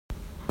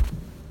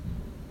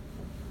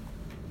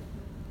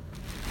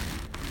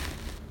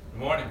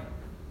Morning.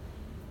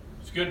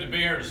 It's good to be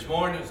here this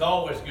morning. It's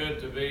always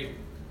good to be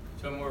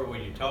somewhere where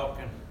you're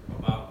talking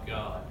about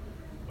God.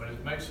 But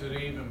it makes it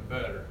even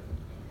better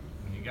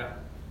when you got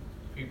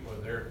people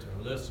there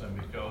to listen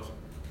because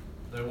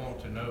they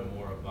want to know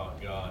more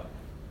about God.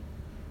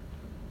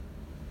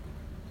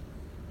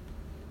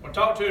 I want to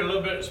talk to you a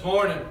little bit this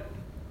morning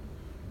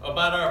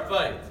about our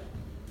faith,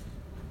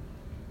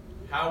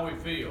 how we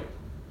feel,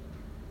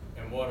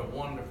 and what a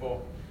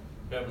wonderful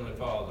Heavenly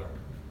Father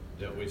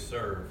that we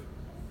serve.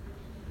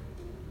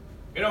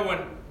 You know,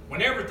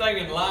 when everything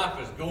in life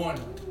is going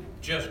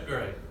just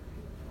great,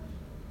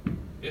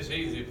 it's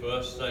easy for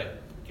us to say,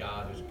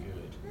 God is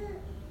good.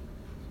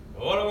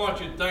 But what I want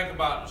you to think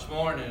about this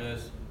morning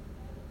is,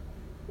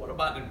 what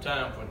about them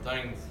times when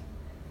things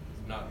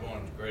are not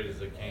going as great as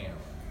they can?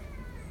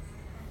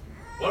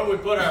 What do we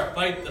put our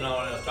faith in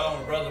on? I was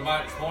talking to Brother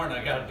Mike this morning,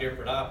 I got a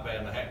different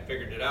iPad and I haven't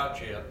figured it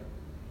out yet.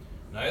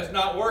 Now, it's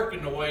not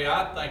working the way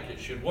I think it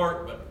should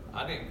work, but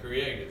I didn't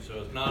create it, so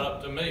it's not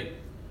up to me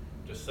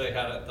to say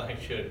how that thing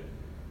should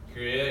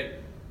create.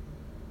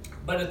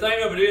 But the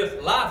thing of it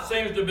is, life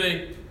seems to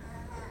be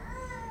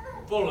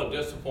full of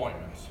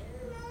disappointments.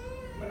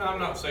 And I'm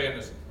not saying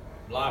this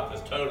life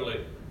is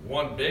totally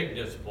one big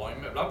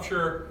disappointment, but I'm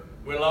sure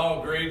we'll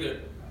all agree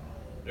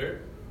that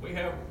we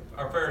have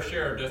our fair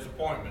share of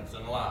disappointments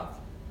in life.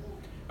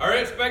 Our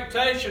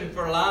expectation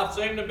for life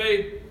seem to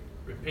be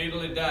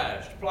repeatedly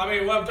dashed. I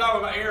mean, what I'm talking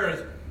about here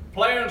is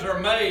plans are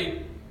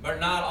made, but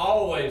not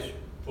always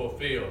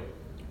fulfilled.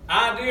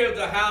 Ideas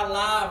of how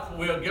life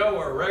will go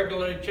are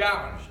regularly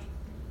challenged.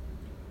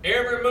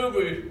 Every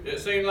movie it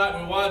seemed like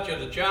we watch as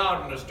a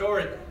child and the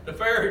story, the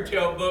fairy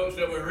tale books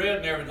that we read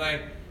and everything,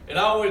 it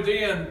always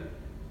ends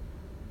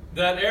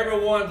that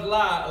everyone's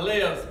life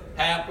lives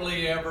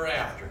happily ever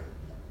after.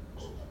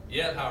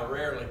 Yet how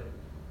rarely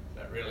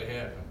that really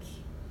happens.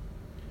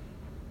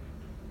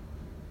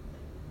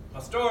 My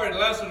story and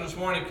lesson this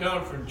morning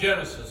comes from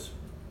Genesis,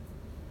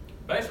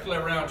 basically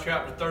around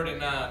chapter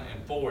 39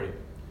 and 40.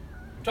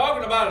 I'm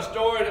talking about a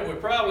story that we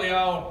probably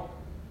all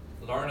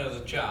learned as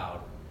a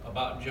child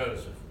about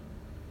Joseph.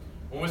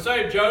 When we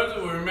say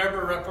Joseph, we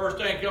remember the first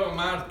thing that comes to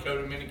mind is the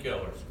coat of many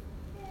colors.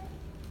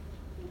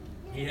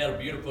 He had a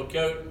beautiful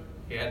coat.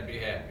 He had to be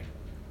happy.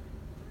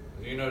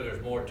 You know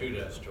there's more to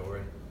that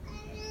story.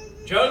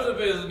 Joseph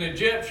is an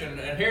Egyptian,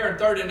 and here in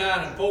 39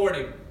 and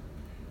 40,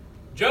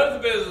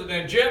 Joseph is an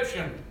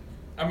Egyptian.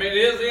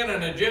 Is in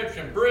an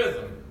Egyptian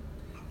prison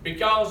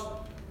because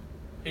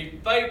he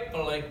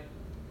faithfully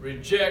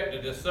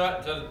rejected the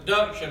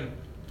seduction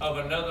of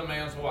another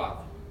man's wife.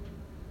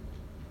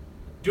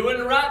 Doing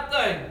the right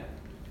thing,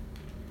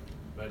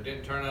 but it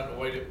didn't turn out the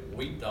way that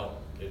we thought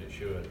that it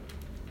should.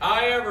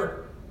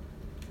 However,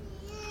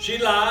 she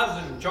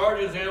lies and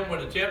charges him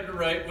with attempted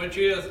rape, which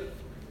is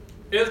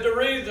the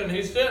reason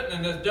he's sitting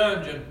in this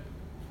dungeon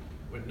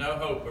with no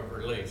hope of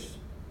release.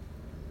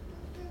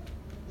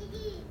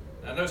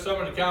 I know some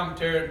of the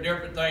commentary and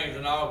different things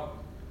and all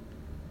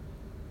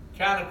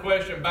kind of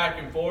question back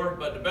and forth,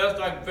 but the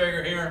best I can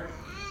figure here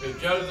is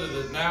Joseph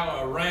is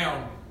now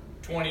around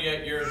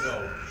 28 years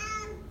old.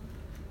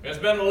 It's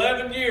been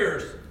 11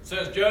 years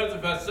since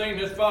Joseph has seen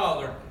his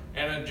father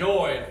and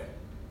enjoyed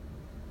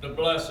the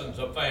blessings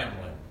of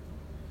family.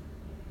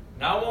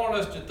 Now I want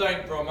us to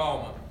think for a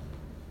moment.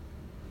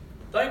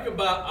 Think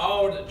about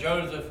all that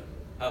Joseph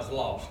has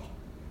lost.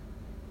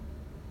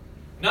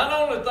 Not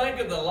only think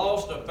of the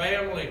loss of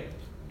family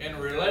and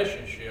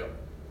relationship,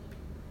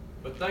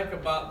 but think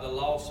about the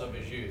loss of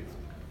his youth.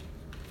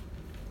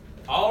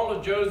 All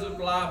of Joseph's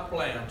life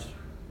plans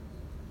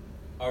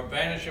are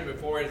vanishing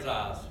before his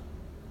eyes.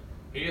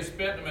 He has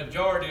spent the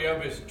majority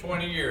of his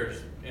 20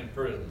 years in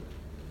prison.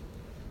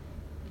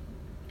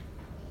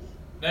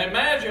 Now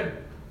imagine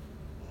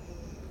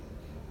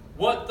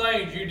what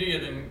things you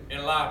did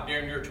in life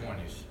during your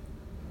 20s.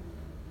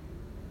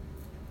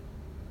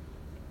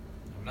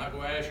 I'm not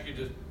going to ask you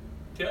to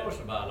tell us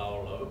about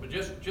all of it, but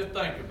just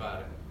think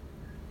about it.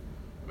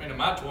 In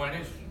my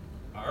 20s,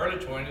 my early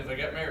 20s, I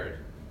got married.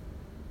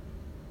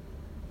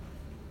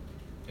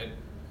 Had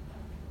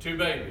 2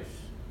 babies.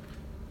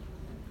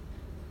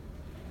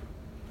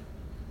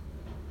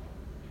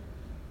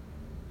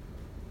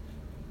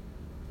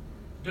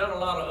 Done a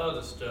lot of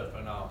other stuff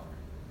and all.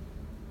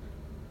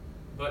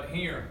 But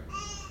here,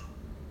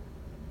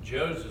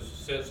 Joseph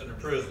sits in a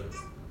prison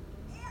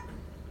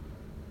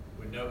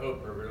with no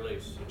hope of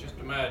release. So just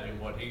imagine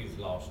what he's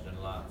lost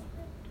in life.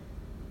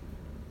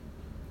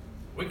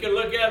 We can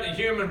look at it in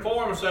human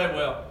form and say,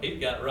 well,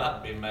 he's got the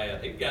right to be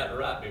mad. He's got the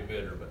right to be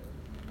bitter, but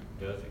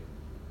does he?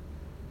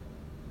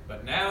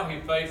 But now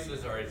he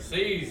faces or he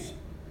sees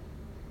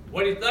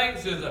what he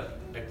thinks is a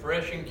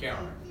fresh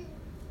encounter.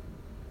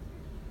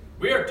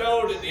 We are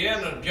told at the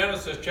end of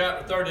Genesis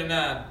chapter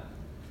 39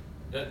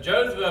 that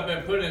Joseph had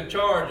been put in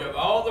charge of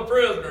all the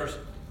prisoners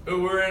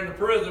who were in the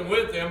prison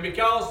with him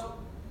because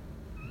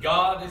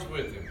God is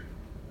with him.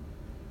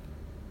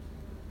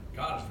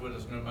 God is with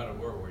us no matter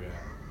where we're at.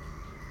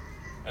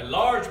 A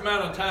large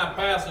amount of time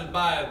passes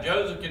by as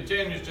Joseph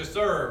continues to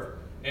serve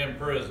in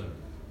prison.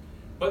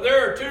 But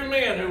there are two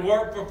men who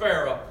worked for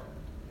Pharaoh,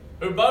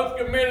 who both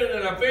committed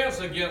an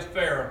offense against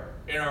Pharaoh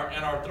and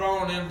are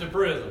thrown into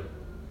prison.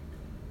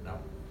 Now,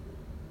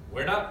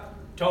 we're not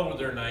told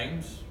their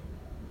names,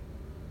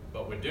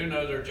 but we do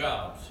know their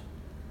jobs.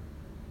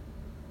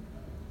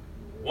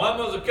 One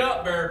was a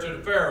cupbearer to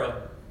the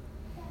Pharaoh,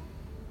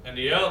 and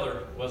the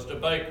other was the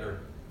baker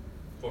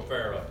for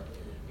Pharaoh.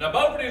 Now,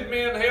 both of these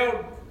men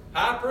held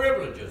high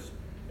privileges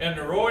in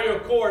the royal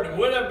court and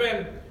would have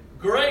been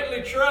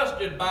greatly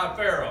trusted by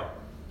Pharaoh.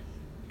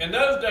 In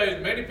those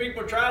days, many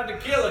people tried to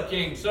kill a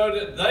king so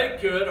that they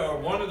could, or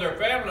one of their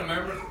family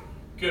members,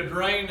 could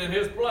reign in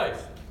his place.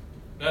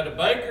 Now, the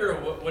baker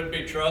would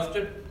be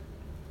trusted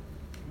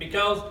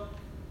because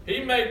he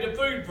made the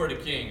food for the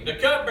king. The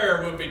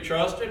cupbearer would be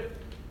trusted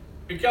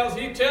because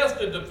he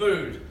tested the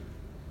food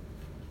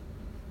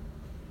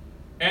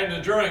and the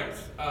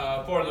drinks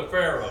for the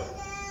Pharaoh.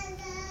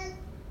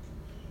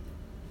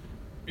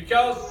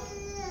 Because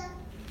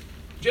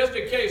just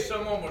in case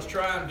someone was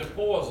trying to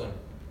poison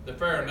the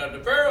Pharaoh. Now,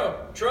 the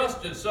Pharaoh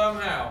trusted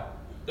somehow.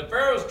 The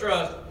Pharaoh's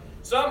trust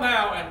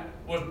somehow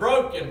was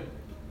broken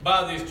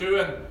by these two,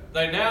 and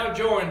they now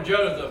joined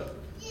Joseph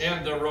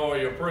in the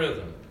royal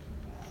prison.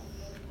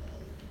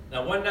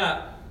 Now, one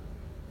night,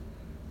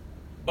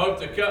 both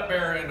the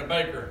cupbearer and the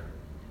baker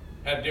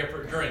had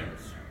different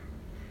dreams.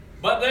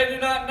 But they did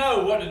not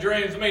know what the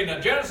dreams mean. Now,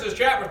 Genesis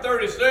chapter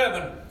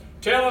 37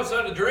 tells us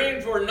that the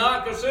dreams were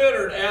not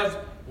considered as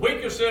we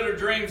consider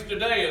dreams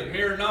today, as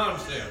mere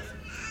nonsense,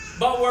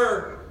 but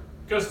were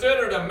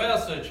considered a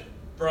message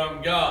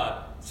from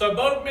God. So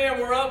both men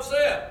were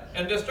upset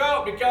and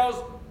distraught because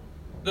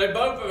they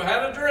both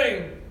had a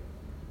dream,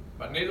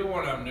 but neither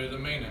one of them knew the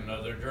meaning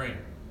of their dream.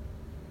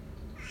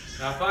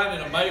 Now, I find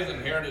it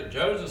amazing here that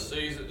Joseph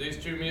sees that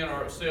these two men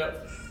are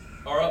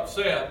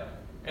upset,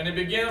 and he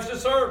begins to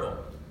serve them.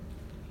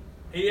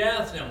 He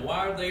asks them,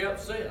 why are they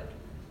upset?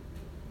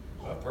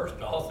 Well, first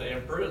of all, they're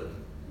in prison.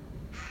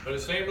 But it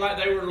seemed like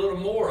they were a little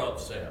more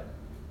upset.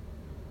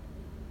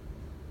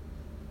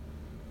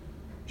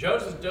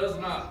 Joseph does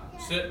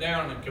not sit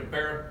down and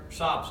compare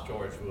sob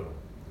stories with them.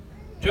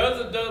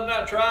 Joseph does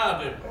not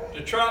try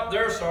to trump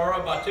their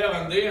sorrow by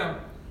telling them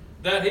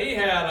that he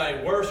had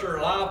a worser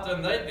life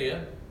than they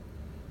did.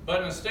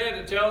 But instead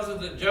it tells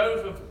us that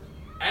Joseph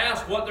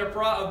asked what their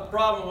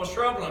problem was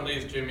troubling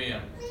these two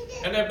men.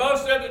 And they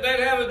both said that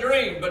they'd had a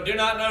dream, but do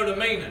not know the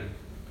meaning.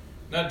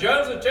 Now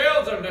Joseph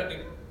tells them that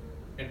the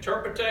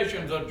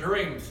interpretations of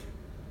dreams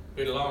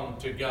belong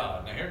to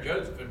God. Now here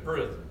Joseph in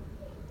prison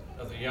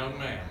as a young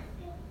man.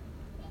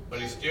 But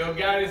he still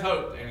got his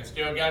hope and he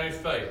still got his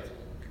faith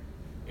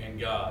in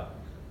God.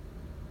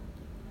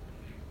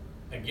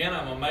 Again,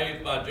 I'm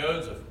amazed by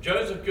Joseph.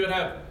 Joseph could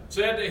have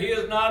said that he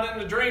is not in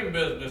the dream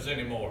business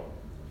anymore.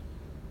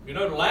 You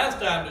know, the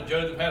last time that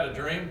Joseph had a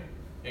dream,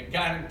 it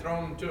got him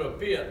thrown into a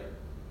pit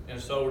and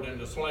sold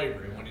into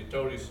slavery when he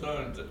told his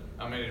sons,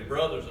 his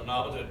brothers and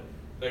all, that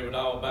they would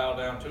all bow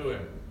down to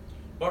him.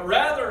 But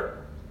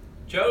rather,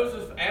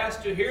 Joseph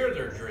asked to hear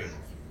their dreams.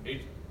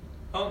 He's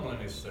humbling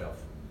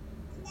himself.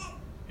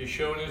 He's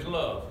showing his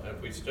love,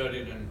 as we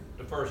studied in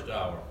the first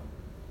hour.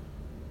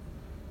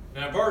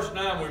 Now, in verse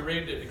 9, we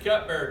read that the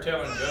cupbearer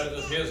telling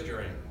Joseph his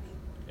dream.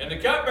 In the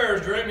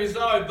cupbearer's dream, he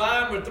saw a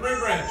vine with 3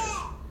 branches.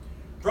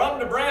 From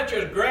the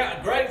branches,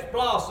 grapes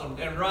blossomed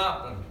and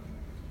ripened.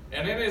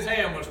 And in his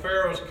hand was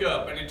Pharaoh's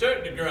cup. And he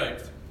took the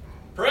grapes,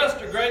 pressed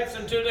the grapes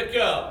into the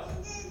cup,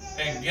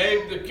 and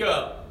gave the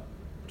cup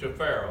to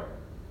Pharaoh.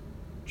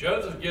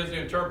 Joseph gives the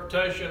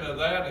interpretation of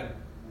that. In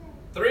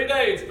 3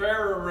 days,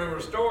 Pharaoh will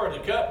restore the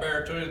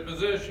cupbearer to his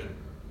position.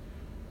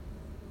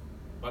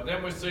 But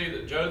then we see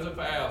that Joseph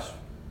asked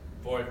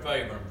for a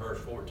favor in verse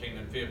 14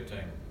 and 15.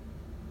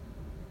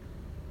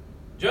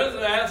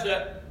 Joseph asked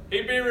that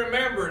he be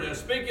remembered and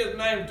speak his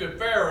name to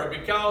Pharaoh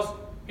because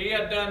he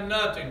had done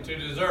nothing to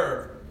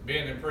deserve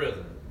being in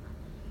prison.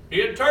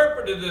 He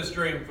interpreted this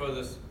dream for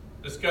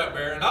this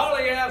cupbearer, and all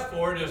he asked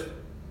for is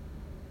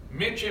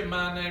mention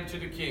my name to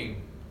the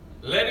king.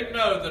 Let him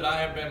know that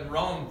I have been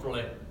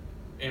wrongfully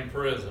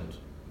imprisoned.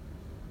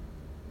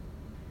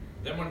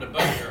 Then when the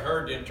baker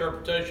heard the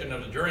interpretation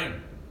of the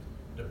dream,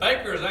 the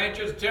baker is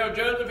anxious to tell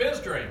Joseph his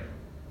dream,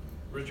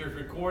 which is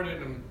recorded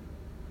in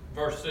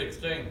verse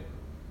 16.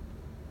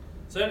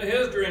 Said in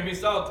his dream, he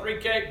saw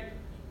 3 cake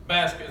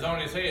baskets on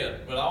his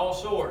head with all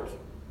sorts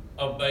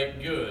of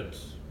baked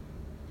goods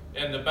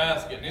in the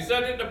basket. And he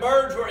said that the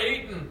birds were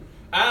eaten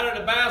out of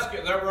the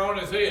basket that were on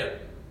his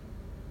head.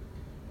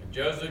 And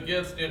Joseph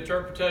gives the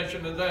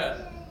interpretation of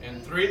that.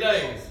 In 3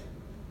 days,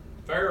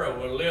 Pharaoh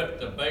will lift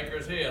the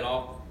baker's head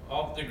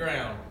off the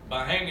ground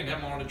by hanging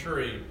him on a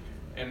tree,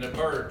 and the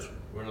birds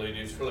will eat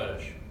his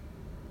flesh.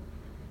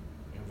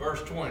 In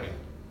verse 20,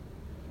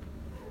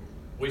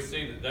 we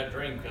see that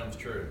dream comes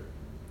true.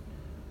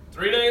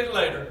 3 days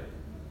later,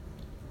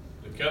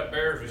 the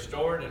cupbearer is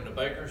restored and the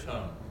baker's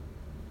hung.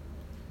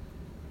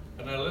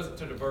 And now listen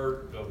to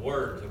the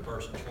words of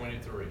verse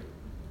 23.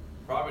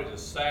 Probably the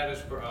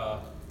saddest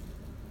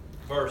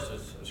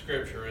verses of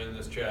Scripture in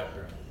this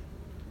chapter.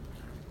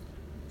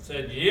 It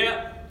said,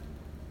 yet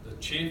the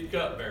chief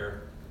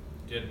cupbearer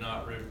did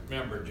not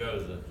remember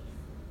Joseph,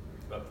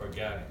 but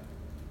forgot him.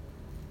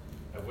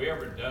 Have we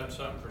ever done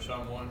something for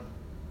someone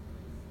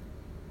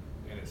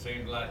and it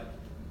seemed like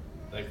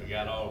they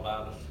forgot all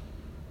about us?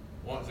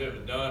 Once it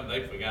was done,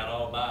 they forgot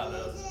all about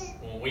us.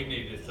 When we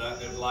needed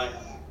something, it was like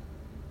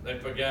they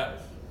forgot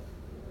us.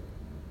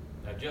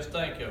 Now just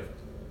think of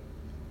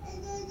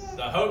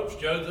the hopes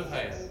Joseph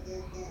had.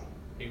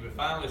 He would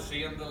finally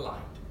see the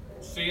light,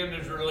 seeing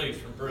his release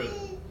from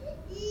prison.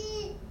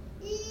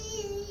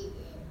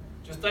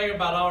 Just think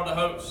about all the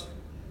hopes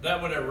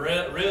that would have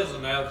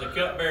risen as the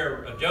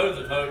cupbearer of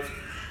Joseph's hopes,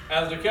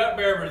 as the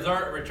cupbearer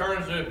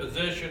returns to his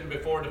position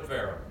before the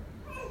Pharaoh.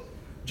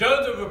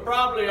 Joseph was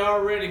probably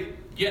already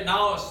getting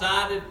all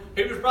excited.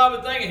 He was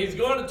probably thinking, he's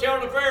going to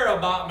tell the Pharaoh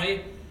about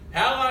me,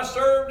 how I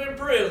served in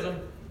prison,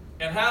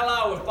 and how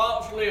I was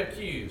falsely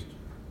accused.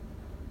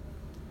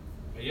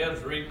 And yet,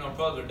 as reading on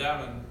further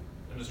down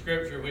in the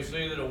scripture, we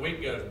see that a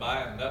week goes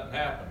by and nothing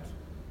happens.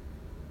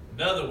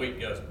 Another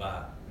week goes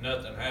by,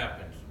 nothing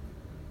happens.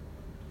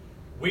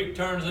 Week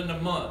turns into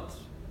months.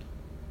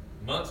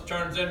 Months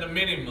turns into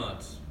many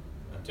months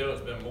until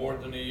it's been more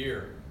than a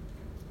year.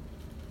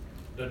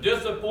 The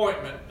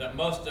disappointment that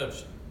must have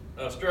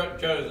struck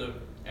Joseph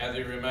as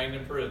he remained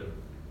in prison.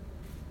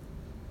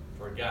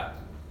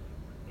 Forgotten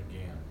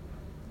again.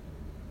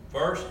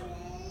 First,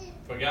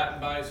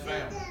 forgotten by his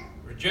family.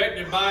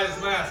 Rejected by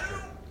his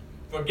master.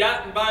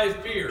 Forgotten by his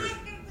peers.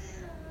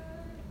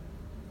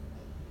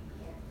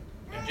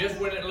 And just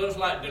when it looks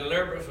like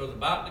deliverance was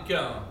about to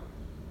come,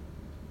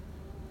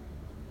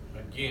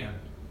 again,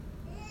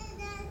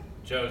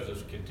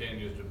 Joseph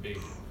continues to be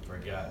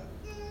forgotten.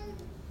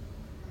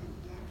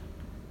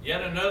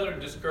 Yet another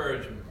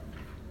discouraging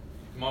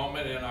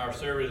moment in our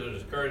series of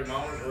discouraging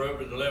moments for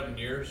over 11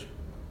 years.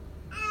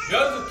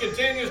 Joseph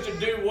continues to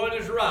do what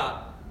is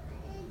right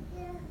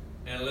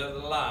and live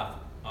a life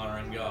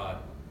honoring God.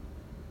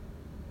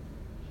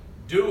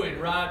 Doing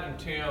right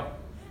until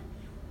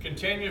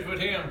continues with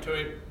him till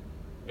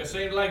it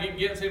seems like it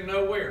gets him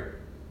nowhere.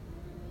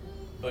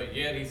 But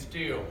yet he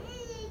still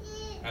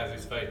has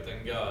his faith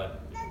in God.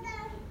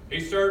 He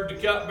served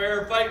the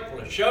cupbearer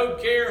faithfully,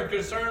 showed care and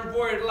concern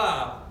for his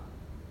life.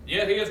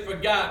 Yet he is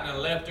forgotten and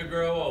left to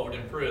grow old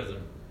in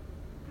prison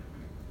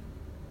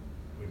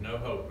with no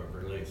hope of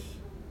release.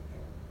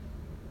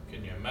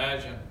 Can you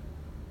imagine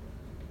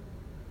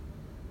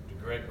the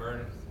great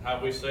burden?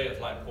 How we say it's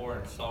like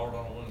pouring salt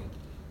on a wound.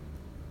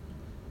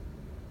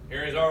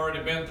 Here he's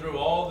already been through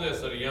all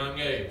this at a young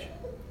age.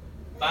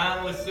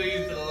 Finally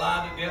sees the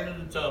light at the end of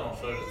the tunnel,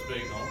 so to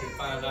speak, only to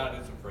find out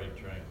it's a freight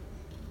train.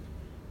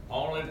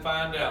 Only to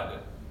find out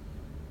that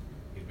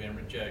he's been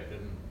rejected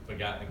and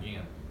forgotten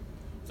again.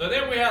 So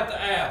then we have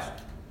to ask,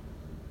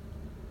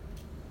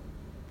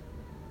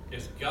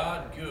 is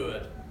God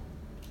good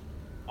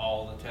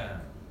all the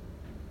time?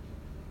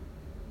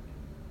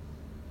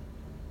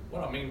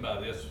 What I mean by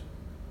this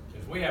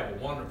is we have a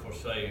wonderful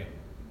saying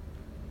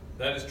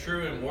that is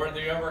true and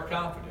worthy of our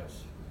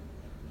confidence.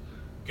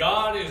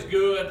 God is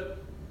good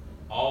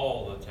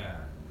all the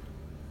time.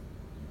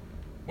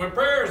 When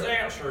prayer is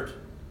answered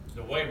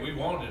the way we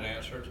want it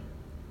answered,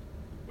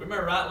 we may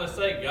rightly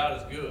say God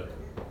is good.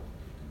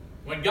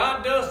 When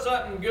God does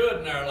something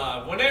good in our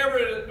life,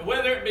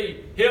 whether it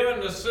be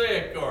healing the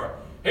sick or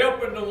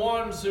helping the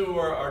ones who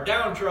are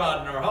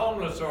downtrodden or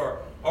homeless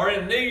or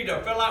in need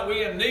or feel like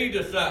we're in need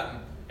of something,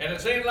 and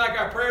it seems like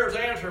our prayers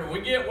answered,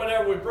 we get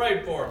whatever we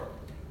prayed for,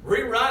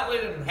 we rightly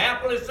and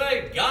happily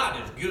say God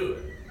is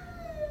good.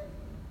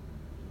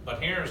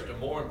 But here's the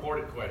more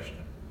important question.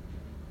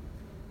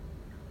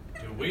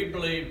 Do we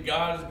believe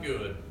God is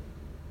good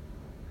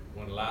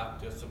when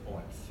life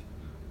disappoints?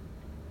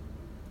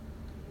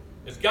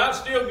 Is God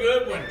still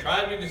good when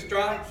tragedy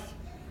strikes?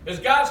 Is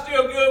God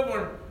still good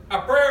when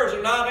our prayers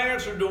are not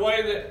answered the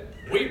way that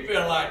we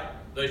feel like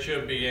they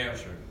should be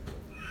answered?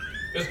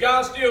 Is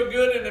God still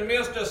good in the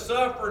midst of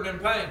suffering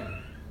and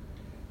pain?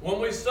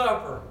 When we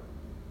suffer,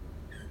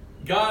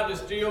 God is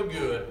still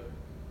good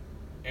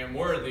and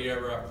worthy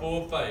of our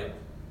full faith,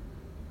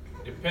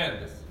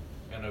 dependence,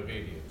 and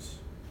obedience.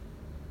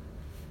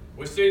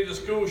 We see the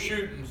school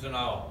shootings and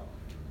all.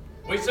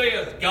 We say,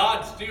 is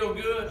God still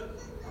good?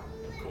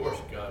 Of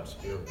course God's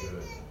still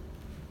good.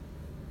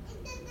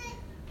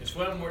 It's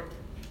when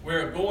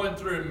we're going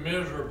through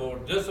miserable,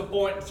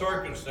 disappointing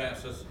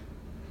circumstances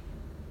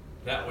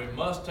that we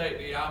must take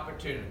the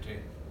opportunity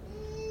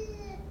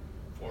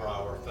for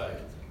our faith.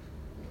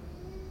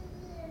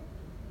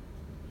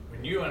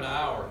 When you and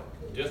I are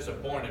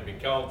disappointed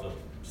because of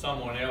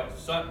someone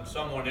else, something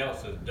someone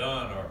else has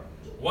done, or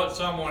what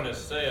someone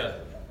has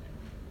said,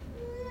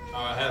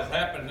 or has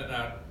happened in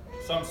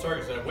some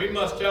circumstance, we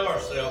must tell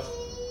ourselves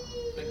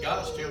that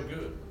God is still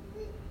good.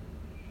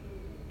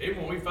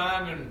 Even when we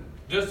find in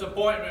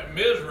disappointment and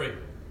misery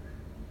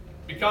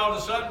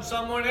because of something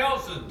someone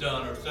else has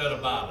done or said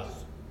about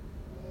us,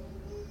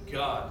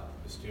 God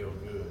is still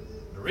good.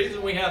 The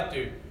reason we have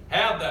to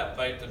have that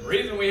faith, and the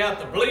reason we have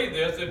to believe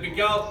this, is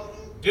because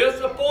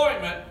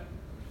disappointment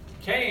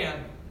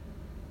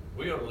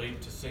will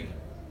lead to sin.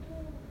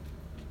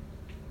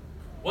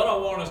 What I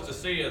want us to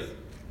see is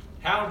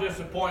how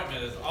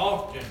disappointment is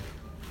often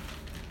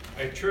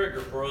a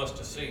trigger for us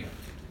to sin.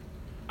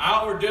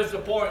 Our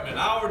disappointment,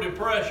 our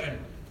depression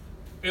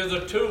is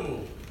a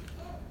tool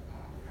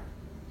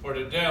for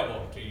the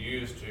devil to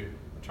use to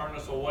turn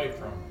us away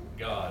from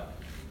God.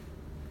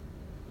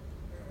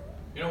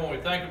 You know, when we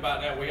think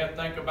about that, we have to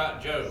think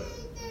about Job.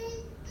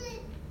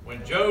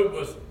 When Job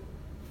was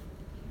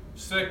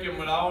sickened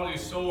with all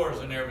these sores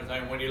and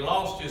everything, when he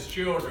lost his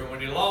children,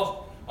 when he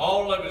lost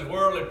all of his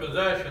worldly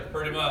possessions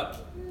pretty much,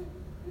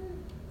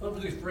 what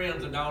was his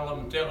friends and all of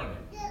them telling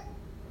him?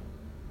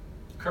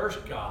 Curse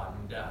God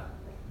and die.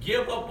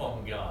 Give up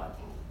on God.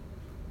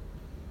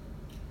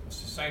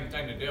 It's the same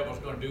thing the devil's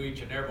going to do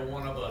each and every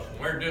one of us.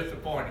 When we're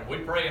disappointed, we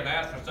pray and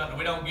ask for something,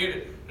 we don't get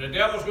it. The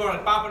devil's going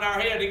to pop in our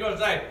head. He's going to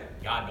say,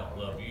 God don't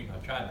love you.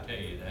 I tried to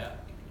tell you that.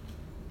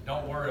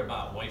 Don't worry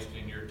about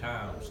wasting your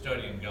time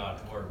studying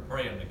God's word,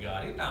 praying to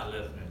God. He's not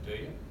listening to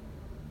you.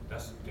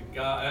 That's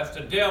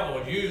the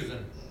devil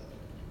using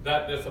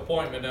that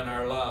disappointment in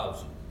our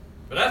lives.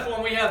 But that's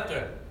when we have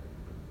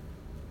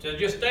to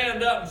just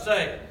stand up and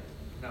say,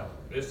 no,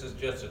 this is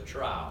just a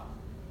trial.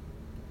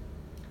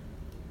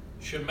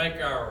 It should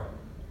make our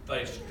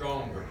faith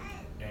stronger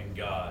in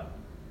God.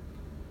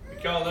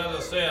 Because as I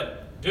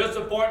said,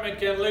 disappointment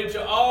can lead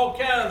to all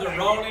kinds of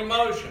wrong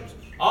emotions,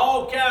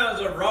 all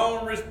kinds of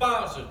wrong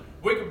responses.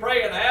 We can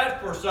pray and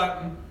ask for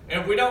something,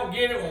 and if we don't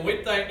get it when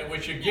we think that we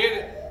should get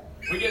it,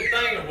 we get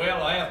thinking,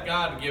 well, I asked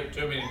God to give it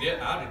to me and he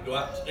didn't. I'll just go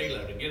out and steal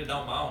it and get it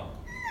on my own.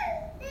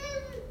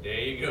 There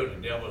you go. The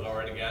devil's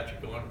already got you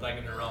going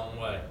thinking the wrong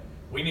way.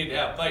 We need to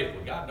have faith.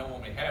 Well, God don't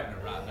want me having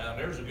it right now.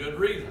 There's a good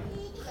reason.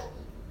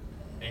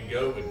 And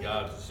go with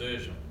God's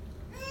decision.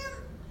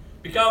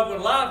 Because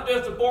when life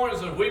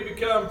disappoints us, we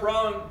become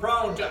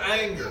prone to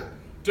anger,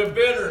 to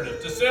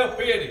bitterness, to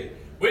self-pity.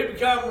 We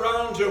become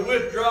prone to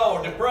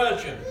withdrawal,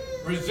 depression,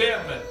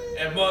 resentment,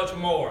 and much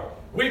more.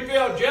 We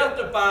feel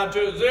justified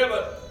to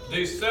exhibit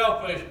these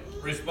selfish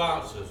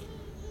responses.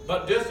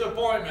 But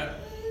disappointment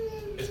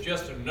is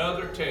just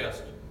another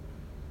test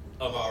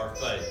of our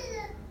faith.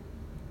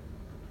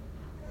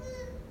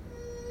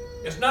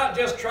 It's not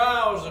just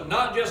trials and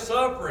not just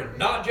suffering,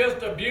 not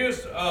just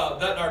abuse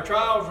that are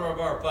trials of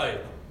our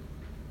faith.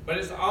 But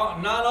it's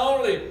not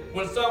only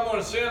when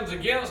someone sins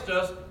against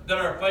us that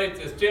our faith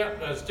is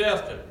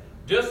tested.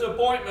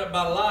 Disappointment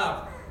by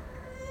life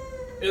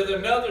is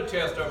another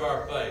test of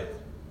our faith.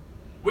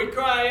 We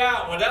cry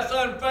out, well, that's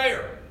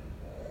unfair,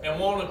 and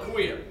want to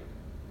quit.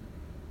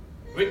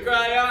 We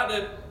cry out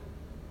that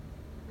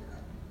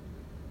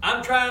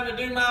I'm trying to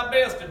do my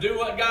best to do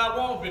what God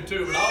wants me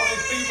to, but all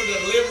these people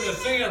that live in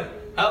sin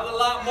have a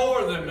lot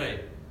more than me.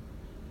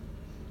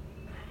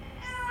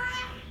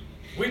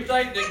 We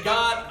think that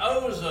God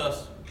owes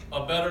us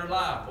a better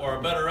life or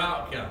a better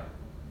outcome.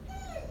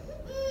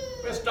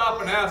 Let's stop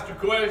and ask the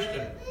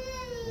question,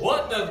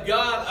 what does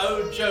God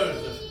owe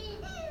Joseph?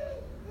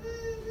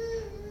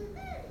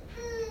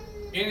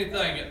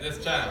 Anything at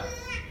this time?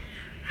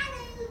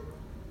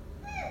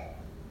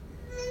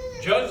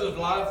 Joseph's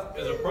life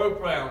is a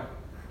profound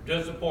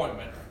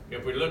disappointment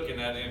if we're looking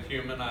at it in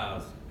human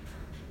eyes.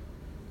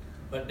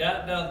 But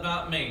that does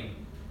not mean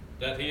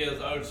that he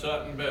is owed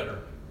something better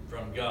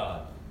from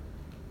God.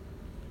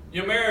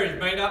 Your marriage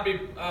may not be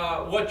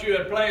what you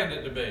had planned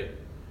it to be.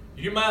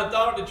 You might have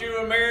thought that you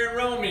were marrying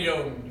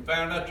Romeo and you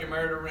found out you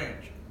married a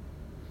wrench.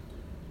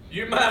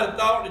 You might have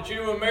thought that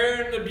you were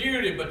marrying the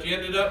beauty, but you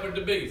ended up with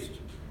the beast.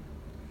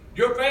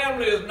 Your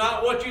family is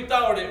not what you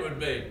thought it would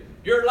be.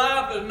 Your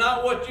life is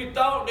not what you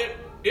thought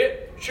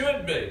it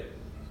should be.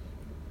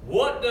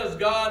 What does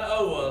God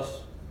owe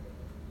us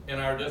in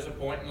our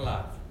disappointing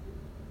life?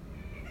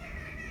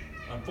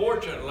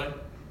 Unfortunately,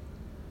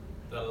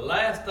 the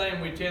last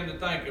thing we tend to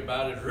think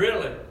about is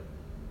really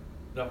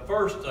the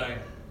first thing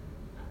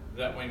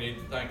that we need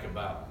to think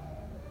about.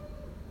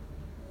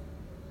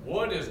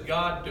 What is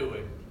God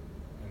doing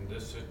in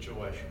this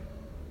situation?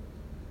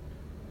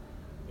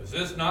 Is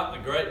this not the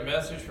great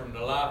message from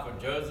the life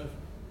of Joseph?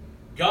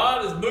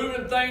 God is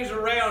moving things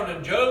around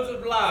in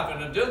Joseph's life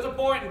in a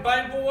disappointing,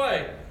 painful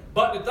way.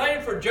 But the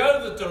thing for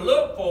Joseph to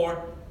look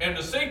for and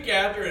to seek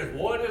after is,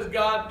 what is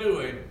God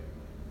doing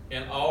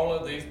in all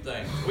of these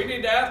things? We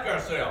need to ask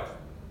ourselves,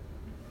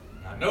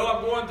 I know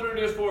I'm going through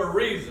this for a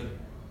reason.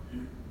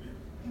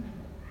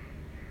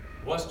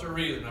 What's the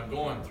reason I'm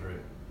going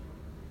through?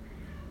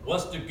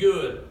 What's the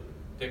good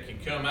that can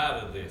come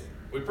out of this?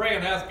 We pray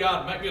and ask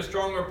God to make me a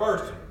stronger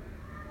person.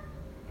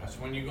 That's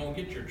when you're going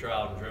to get your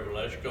trial and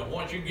tribulation. Because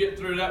once you get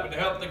through that with the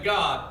help of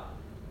God,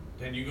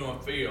 then you're going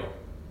to feel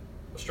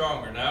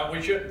stronger. Now,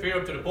 we shouldn't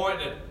feel to the point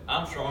that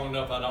I'm strong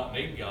enough I don't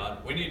need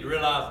God. We need to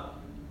realize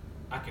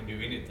I can do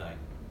anything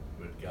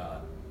with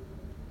God.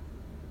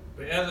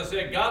 But as I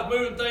said, God's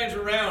moving things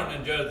around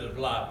in Joseph's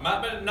life.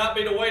 Might not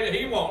be the way that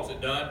he wants it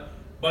done,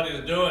 but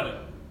he's doing it.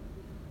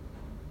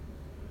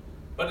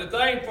 But the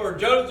thing for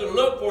Joseph to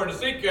look for and to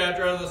seek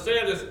after, as I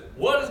said, is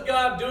what is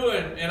God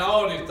doing in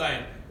all these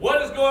things?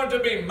 What is going to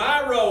be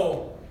my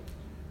role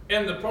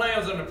in the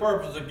plans and the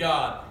purpose of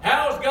God?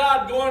 How is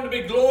God going to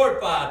be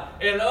glorified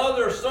and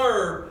others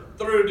served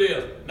through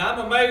this. And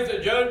I'm amazed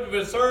that Joseph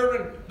is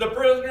serving the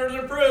prisoners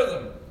in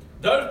prison.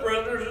 Those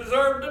prisoners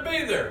deserve to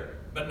be there,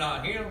 but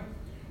not him.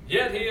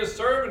 Yet he is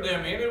serving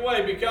them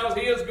anyway because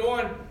he is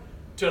going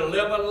to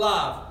live a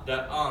life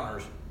that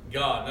honors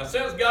God. Now,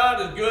 since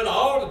God is good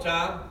all the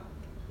time,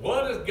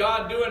 what is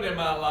God doing in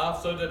my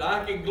life so that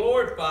I can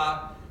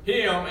glorify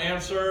him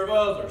and serve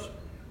others?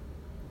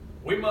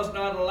 We must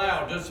not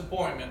allow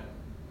disappointment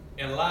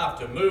in life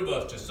to move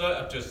us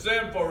to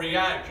sinful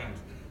reactions,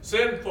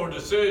 sinful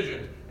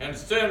decisions, and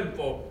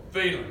sinful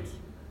feelings.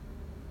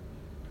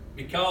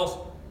 Because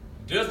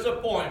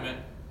disappointment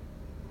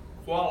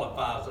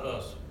qualifies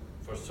us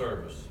for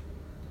service.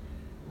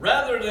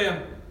 Rather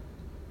than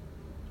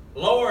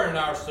lowering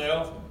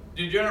ourselves,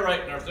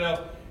 degenerating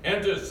ourselves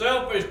into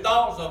selfish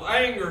thoughts of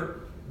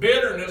anger,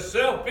 bitterness,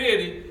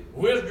 self-pity,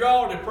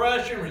 withdrawal,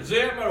 depression,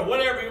 resentment, or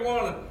whatever you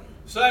want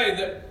to say,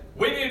 that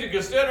we need to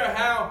consider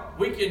how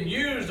we can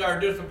use our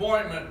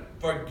disappointment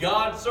for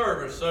God's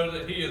service so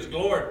that he is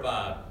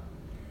glorified.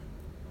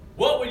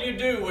 What will you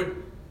do with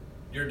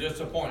your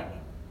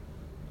disappointment?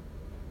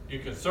 You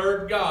can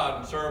serve God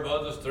and serve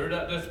others through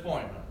that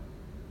disappointment.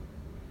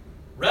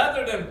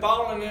 Rather than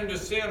falling into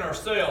sin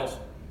ourselves,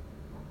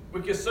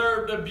 we could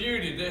serve the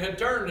beauty that had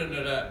turned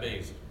into that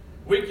beast.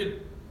 We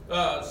could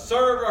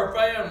serve our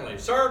family,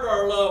 serve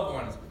our loved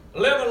ones,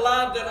 live a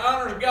life that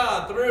honors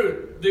God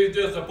through these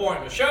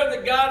disappointments. Show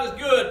that God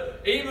is good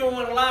even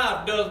when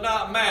life does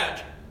not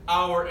match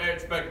our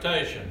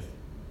expectations.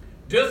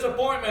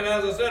 Disappointment,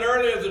 as I said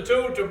earlier, is a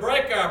tool to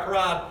break our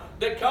pride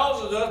that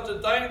causes us to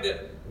think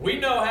that we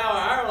know how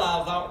our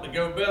lives ought to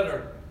go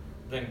better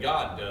than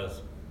God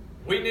does.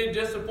 We need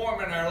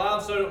disappointment in our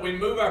lives so that we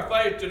move our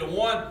faith to the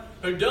one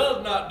who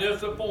does not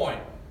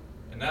disappoint,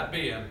 and that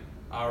being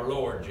our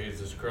Lord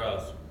Jesus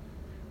Christ.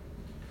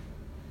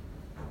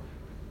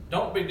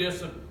 Don't be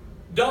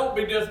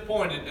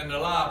disappointed in the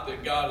life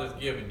that God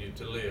has given you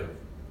to live.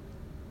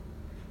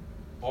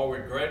 Are we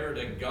greater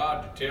than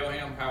God to tell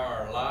him how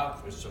our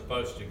life is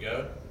supposed to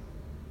go?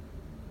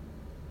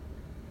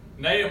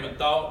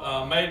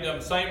 Naaman made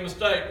the same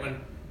mistake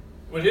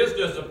with his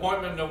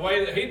disappointment in the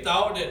way that he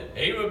thought that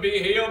he would be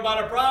healed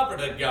by the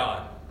prophet of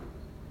God.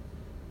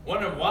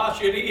 Wondering why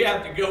should he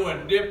have to go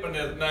and dip in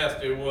this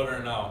nasty water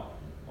and all?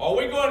 Are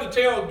we going to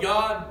tell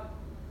God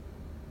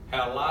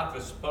how life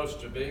is supposed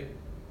to be?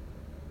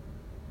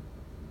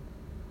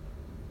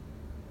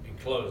 In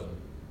closing,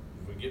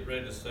 if we get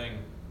ready to sing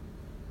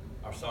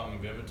our song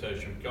of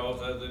invitation, because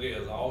as it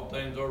is, all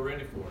things are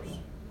ready for us.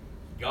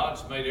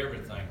 God's made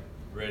everything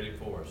ready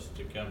for us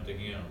to come to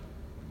him.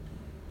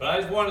 But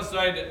I just want to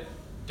say that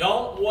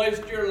don't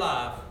waste your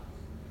life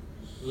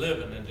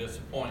living in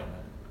disappointment.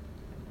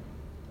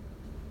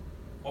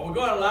 Are we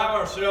going to allow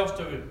ourselves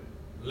to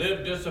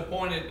live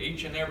disappointed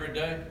each and every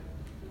day?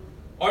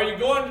 Are you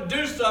going to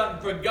do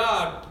something for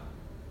God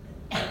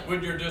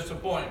with your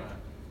disappointment?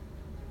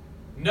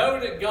 Know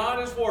that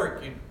God is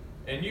working,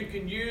 and you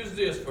can use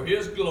this for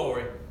his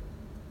glory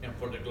and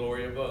for the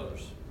glory of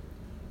others.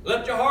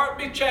 Let your heart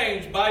be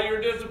changed by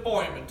your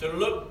disappointment to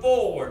look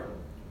forward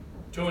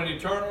to an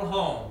eternal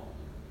home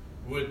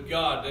with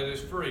God that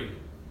is free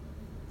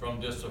from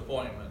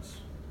disappointments.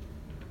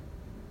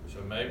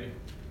 So maybe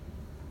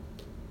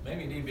you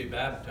need to be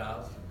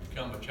baptized and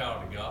become a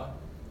child of God.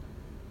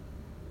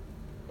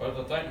 Well,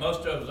 I think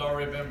most of us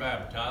already been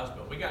baptized,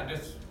 but we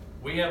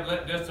have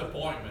let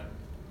disappointment,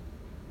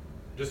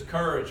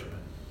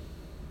 discouragement,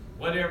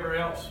 whatever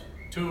else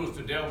tools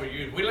the devil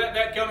use, we let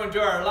that come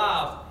into our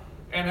lives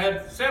and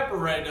had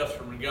separated us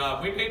from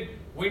God.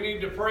 We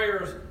need the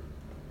prayers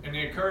and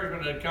the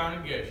encouragement of the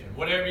congregation.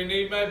 Whatever your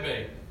need may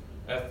be,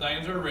 as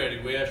things are ready,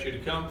 we ask you to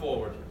come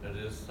forward at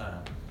this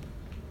time.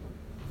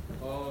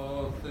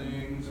 All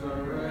things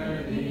are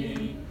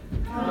ready.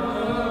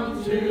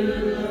 Come to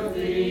the